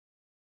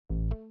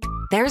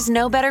There's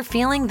no better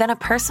feeling than a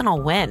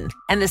personal win,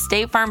 and the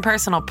State Farm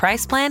Personal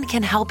Price Plan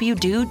can help you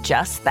do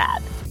just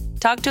that.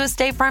 Talk to a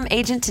State Farm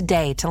agent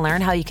today to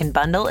learn how you can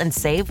bundle and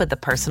save with the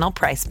Personal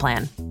Price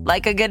Plan.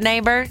 Like a good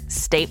neighbor,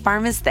 State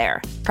Farm is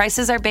there.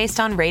 Prices are based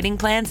on rating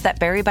plans that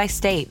vary by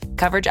state.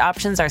 Coverage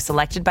options are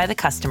selected by the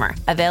customer.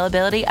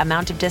 Availability,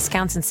 amount of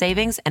discounts and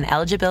savings, and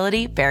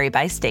eligibility vary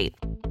by state.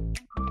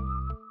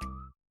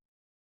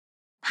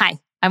 Hi,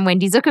 I'm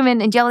Wendy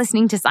Zuckerman, and you're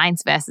listening to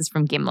Science Versus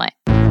from Gimlet.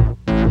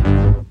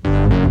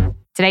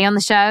 Today on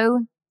the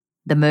show,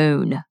 the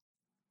moon.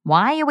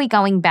 Why are we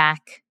going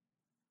back?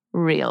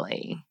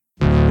 Really?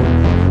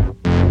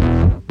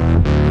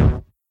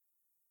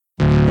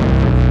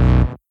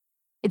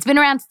 It's been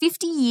around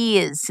 50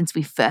 years since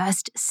we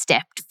first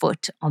stepped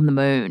foot on the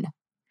moon.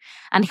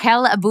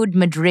 Angel Abud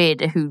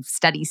Madrid, who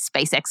studies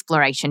space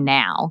exploration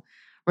now,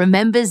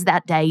 remembers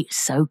that day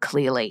so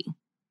clearly.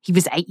 He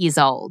was 8 years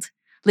old,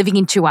 living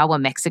in Chihuahua,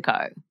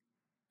 Mexico.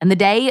 And the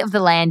day of the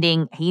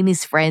landing, he and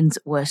his friends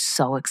were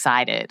so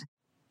excited.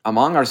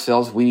 Among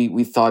ourselves,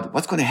 we thought,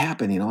 what's going to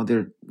happen?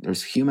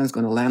 There's humans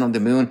going to land on the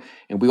moon.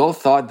 And we all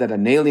thought that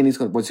an alien was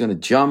going to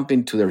jump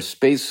into their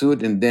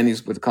spacesuit and then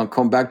he's going to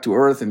come back to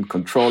Earth and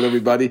control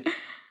everybody.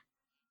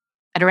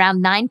 At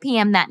around 9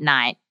 p.m. that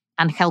night,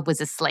 Angel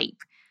was asleep,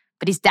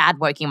 but his dad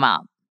woke him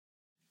up.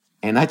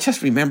 And I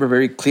just remember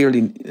very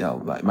clearly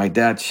my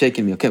dad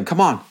shaking me. Okay,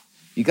 come on,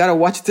 you got to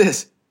watch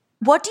this.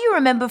 What do you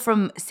remember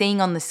from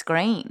seeing on the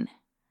screen?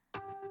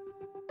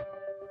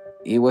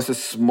 It was a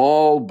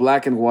small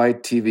black and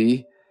white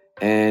TV,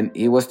 and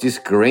it was this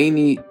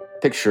grainy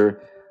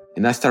picture.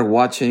 And I start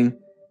watching,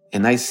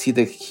 and I see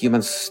the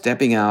humans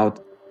stepping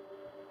out.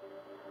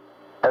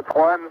 It's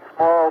one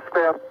small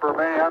step for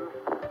man,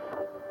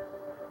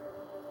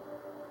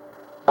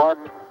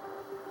 one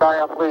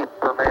giant leap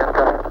for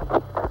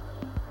mankind.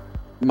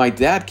 My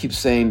dad keeps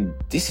saying,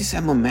 this is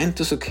a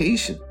momentous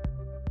occasion.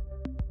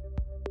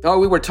 Oh,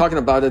 we were talking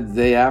about it the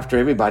day after.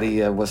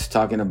 Everybody was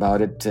talking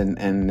about it,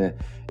 and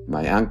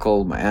my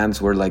uncle, my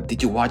aunts were like,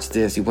 did you watch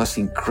this? It was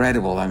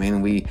incredible. I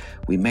mean, we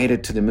made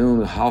it to the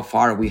moon, how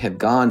far we had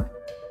gone.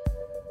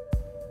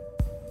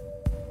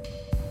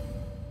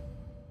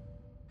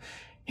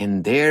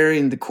 And there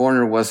in the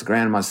corner was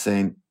Grandma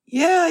saying,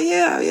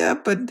 yeah,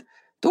 but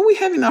don't we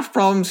have enough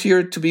problems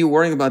here to be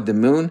worrying about the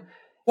moon?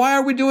 Why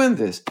are we doing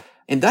this?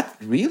 And that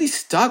really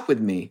stuck with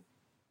me.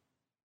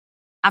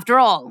 After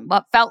all,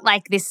 what felt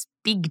like this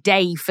big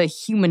day for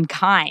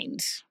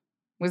humankind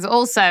was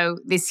also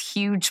this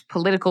huge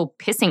political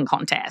pissing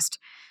contest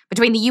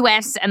between the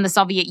US and the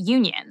Soviet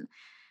Union.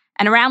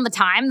 And around the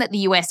time that the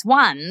US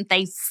won,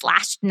 they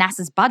slashed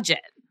NASA's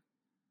budget.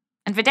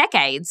 And for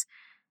decades,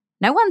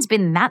 no one's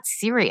been that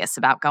serious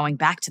about going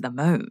back to the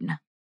moon.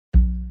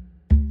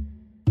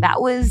 That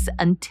was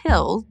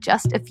until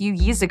just a few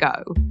years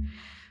ago.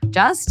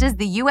 Just as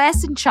the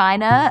US and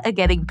China are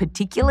getting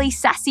particularly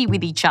sassy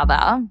with each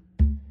other,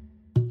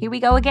 here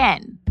we go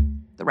again.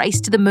 The race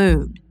to the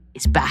moon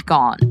is back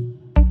on.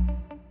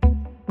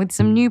 With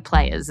some new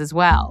players as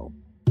well.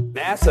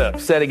 NASA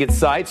setting its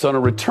sights on a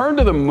return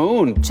to the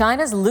moon.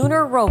 China's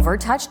Lunar rover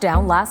touched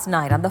down last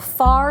night on the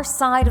far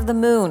side of the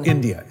moon.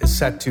 India is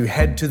set to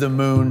head to the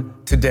moon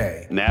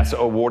today. NASA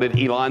awarded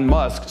Elon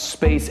Musk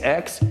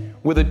SpaceX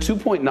with a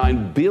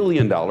 $2.9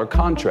 billion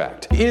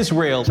contract.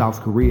 Israel,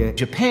 South Korea,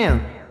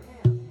 Japan.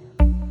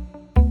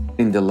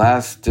 In the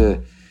last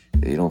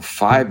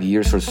 5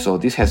 years or so,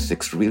 this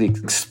has really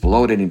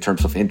exploded in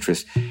terms of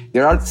interest.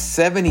 There are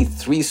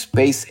 73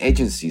 space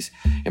agencies,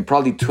 and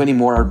probably 20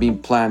 more are being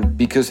planned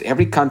because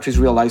every country is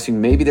realizing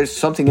maybe there's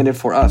something in it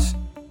for us.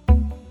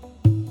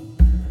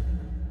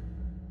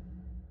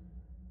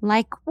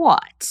 Like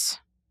what?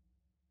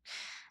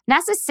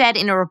 NASA said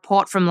in a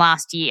report from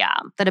last year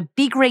that a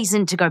big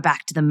reason to go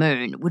back to the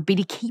moon would be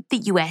to keep the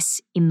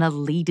US in the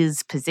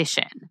leader's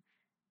position.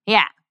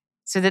 Yeah,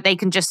 so that they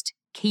can just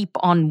keep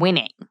on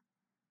winning.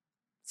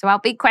 So our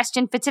big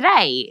question for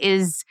today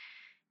is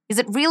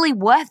it really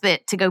worth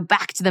it to go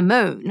back to the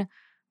moon?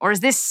 Or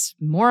is this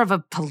more of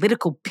a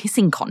political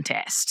pissing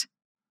contest?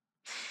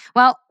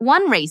 Well,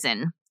 one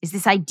reason is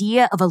this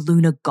idea of a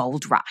lunar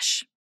gold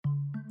rush.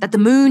 That the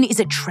moon is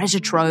a treasure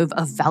trove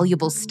of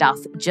valuable stuff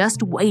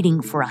just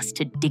waiting for us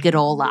to dig it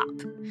all up.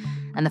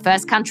 And the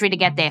first country to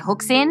get their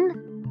hooks in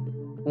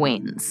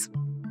wins.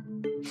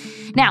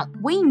 Now,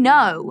 we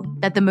know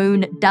that the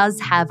moon does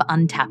have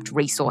untapped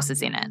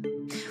resources in it.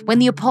 When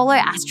the Apollo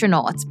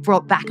astronauts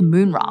brought back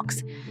moon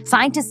rocks,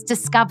 scientists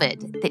discovered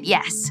that,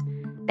 yes,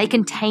 they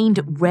contained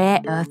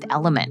rare earth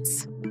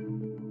elements,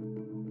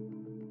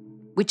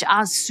 which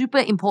are super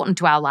important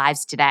to our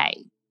lives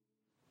today.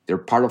 They're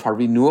part of our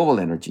renewable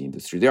energy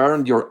industry. They are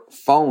on your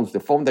phones. The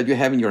phone that you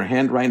have in your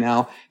hand right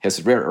now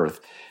has rare earth.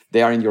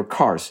 They are in your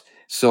cars.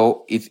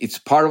 So it's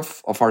part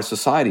of our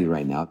society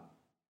right now.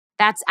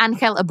 That's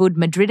Angel Abud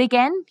Madrid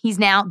again. He's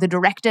now the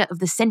director of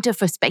the Center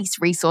for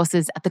Space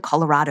Resources at the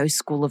Colorado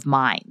School of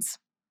Mines.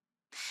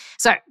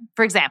 So,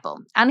 for example,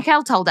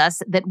 Angel told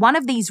us that one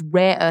of these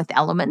rare earth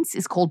elements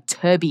is called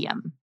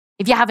terbium.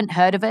 If you haven't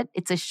heard of it,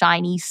 it's a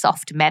shiny,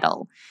 soft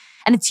metal.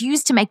 and it's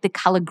used to make the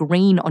color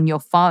green on your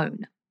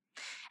phone.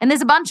 And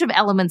there's a bunch of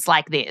elements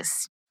like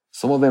this.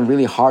 Some of them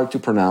really hard to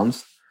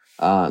pronounce.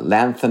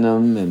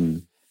 Lanthanum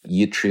and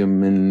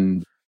yttrium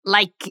and...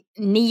 Like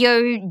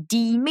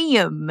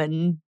neodymium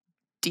and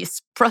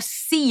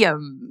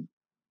dysprosium.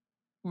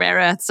 Rare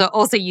earths are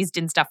also used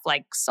in stuff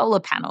like solar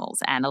panels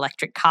and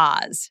electric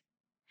cars.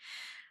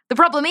 The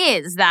problem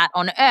is that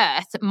on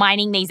Earth,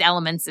 mining these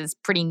elements is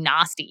pretty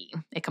nasty.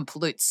 It can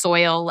pollute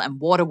soil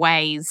and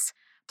waterways.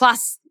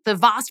 Plus, the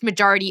vast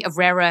majority of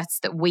rare earths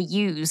that we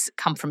use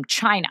come from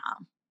China.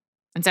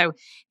 And so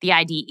the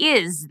idea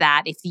is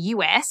that if the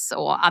US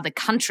or other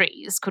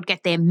countries could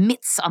get their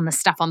mitts on the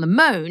stuff on the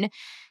moon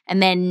and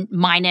then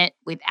mine it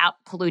without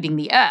polluting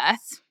the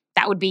Earth,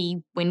 that would be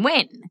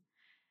win-win.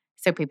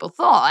 So people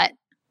thought,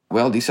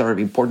 well, these are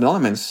important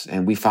elements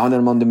and we found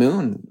them on the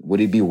moon. Would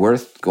it be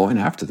worth going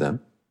after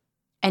them?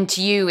 And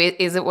to you,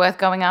 is it worth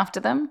going after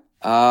them?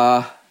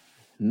 Not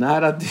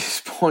at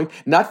this point.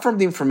 Not from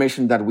the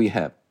information that we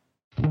have.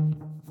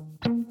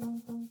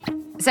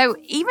 So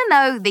even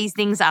though these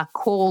things are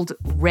called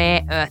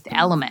rare earth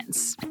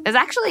elements, there's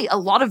actually a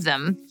lot of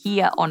them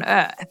here on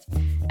Earth.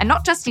 And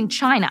not just in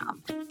China.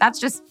 That's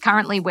just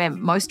currently where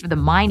most of the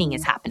mining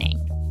is happening.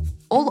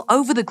 All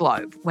over the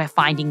globe, we're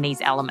finding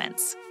these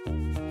elements.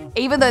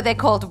 Even though they're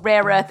called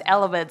rare earth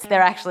elements,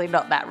 they're actually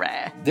not that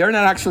rare. They're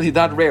not actually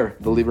that rare,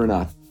 believe it or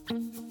not.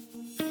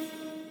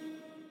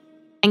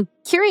 And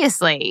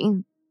curiously,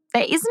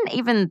 there isn't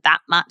even that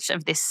much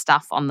of this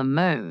stuff on the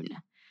moon.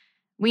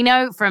 We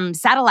know from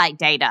satellite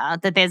data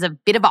that there's a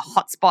bit of a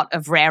hotspot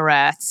of rare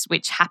earths,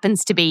 which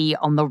happens to be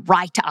on the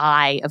right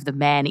eye of the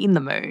man in the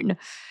moon.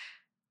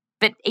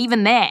 But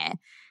even there,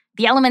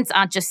 the elements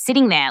aren't just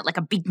sitting there like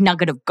a big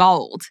nugget of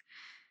gold.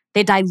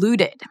 They're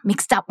diluted,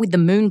 mixed up with the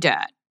moon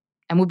dirt,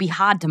 and would be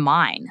hard to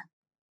mine.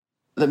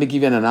 Let me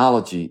give you an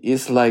analogy.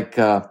 It's like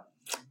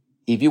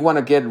if you want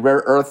to get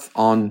rare earth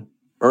on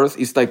Earth,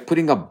 it's like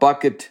putting a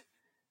bucket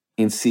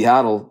in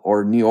Seattle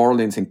or New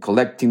Orleans and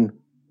collecting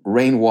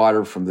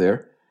rainwater from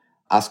there,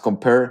 as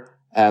compared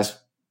as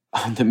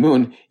on the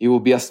moon, it will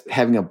be as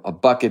having a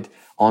bucket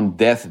on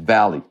Death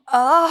Valley.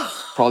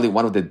 Oh. Probably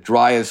one of the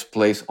driest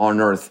places on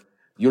Earth.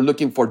 You're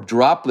looking for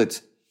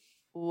droplets.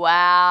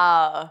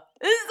 Wow.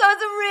 So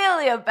it's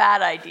really a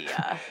bad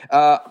idea.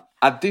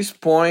 At this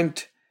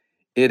point,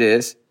 it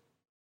is.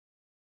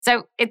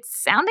 So it's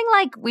sounding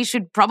like we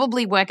should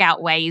probably work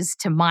out ways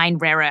to mine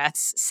rare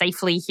earths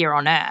safely here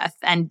on Earth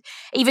and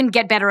even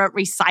get better at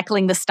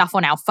recycling the stuff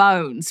on our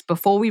phones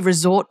before we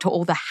resort to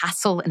all the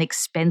hassle and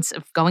expense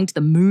of going to the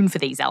moon for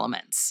these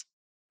elements.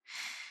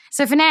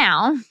 So for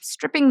now,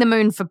 stripping the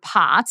moon for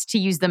parts to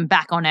use them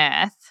back on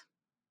Earth,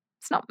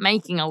 it's not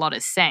making a lot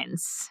of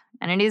sense.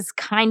 And it is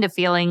kind of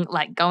feeling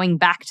like going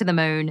back to the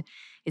moon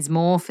is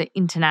more for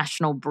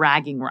international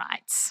bragging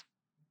rights.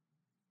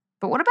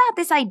 But what about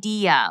this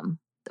idea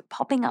that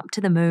popping up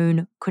to the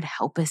moon could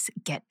help us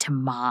get to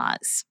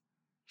Mars?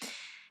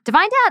 To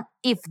find out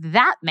if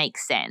that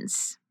makes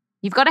sense,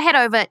 you've got to head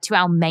over to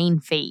our main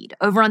feed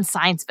over on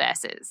Science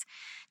Versus.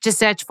 Just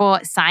search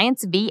for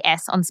Science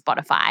VS on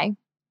Spotify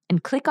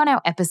and click on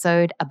our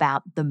episode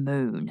about the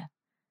moon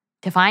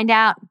to find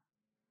out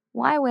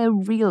why we're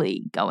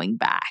really going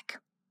back.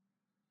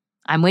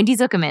 I'm Wendy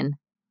Zuckerman.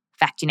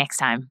 Fact you next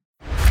time.